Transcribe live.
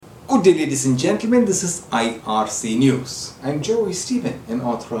Good day, ladies and gentlemen, this is IRC News. I'm Joey Stephen, an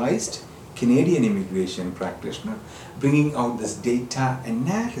authorized Canadian immigration practitioner, bringing out this data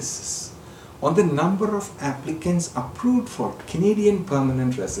analysis on the number of applicants approved for Canadian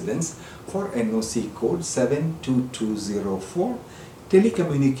permanent residence for NOC code 72204,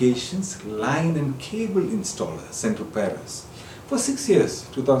 Telecommunications line and cable installers and repairers for 6 years,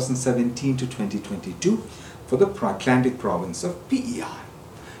 2017 to 2022, for the Atlantic province of PEI.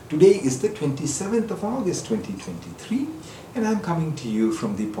 Today is the 27th of August 2023 and I'm coming to you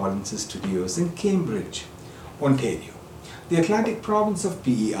from the Polinsys Studios in Cambridge, Ontario. The Atlantic province of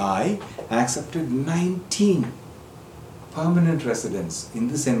PEI accepted 19 permanent residents in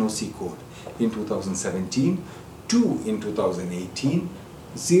this NOC code in 2017, 2 in 2018,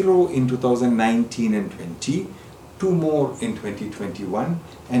 0 in 2019 and 20, 2 more in 2021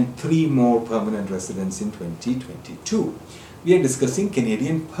 and 3 more permanent residents in 2022. We are discussing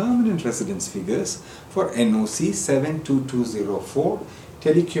Canadian permanent residence figures for NOC 72204,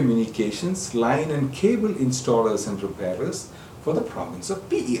 Telecommunications line and cable installers and repairers for the province of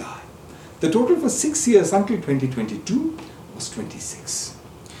PEI. The total for 6 years until 2022 was 26.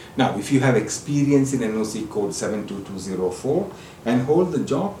 Now, if you have experience in NOC code 72204 and hold the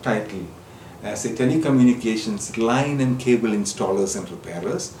job title as a Telecommunications line and cable installers and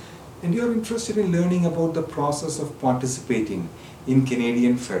repairers, and you are interested in learning about the process of participating in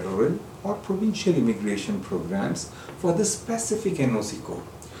Canadian federal or provincial immigration programs for the specific NOC code,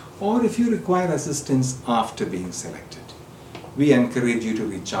 or if you require assistance after being selected, we encourage you to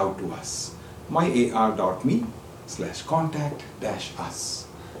reach out to us, myar.me/contact-us.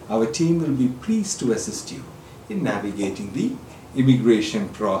 Our team will be pleased to assist you in navigating the immigration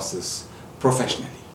process professionally.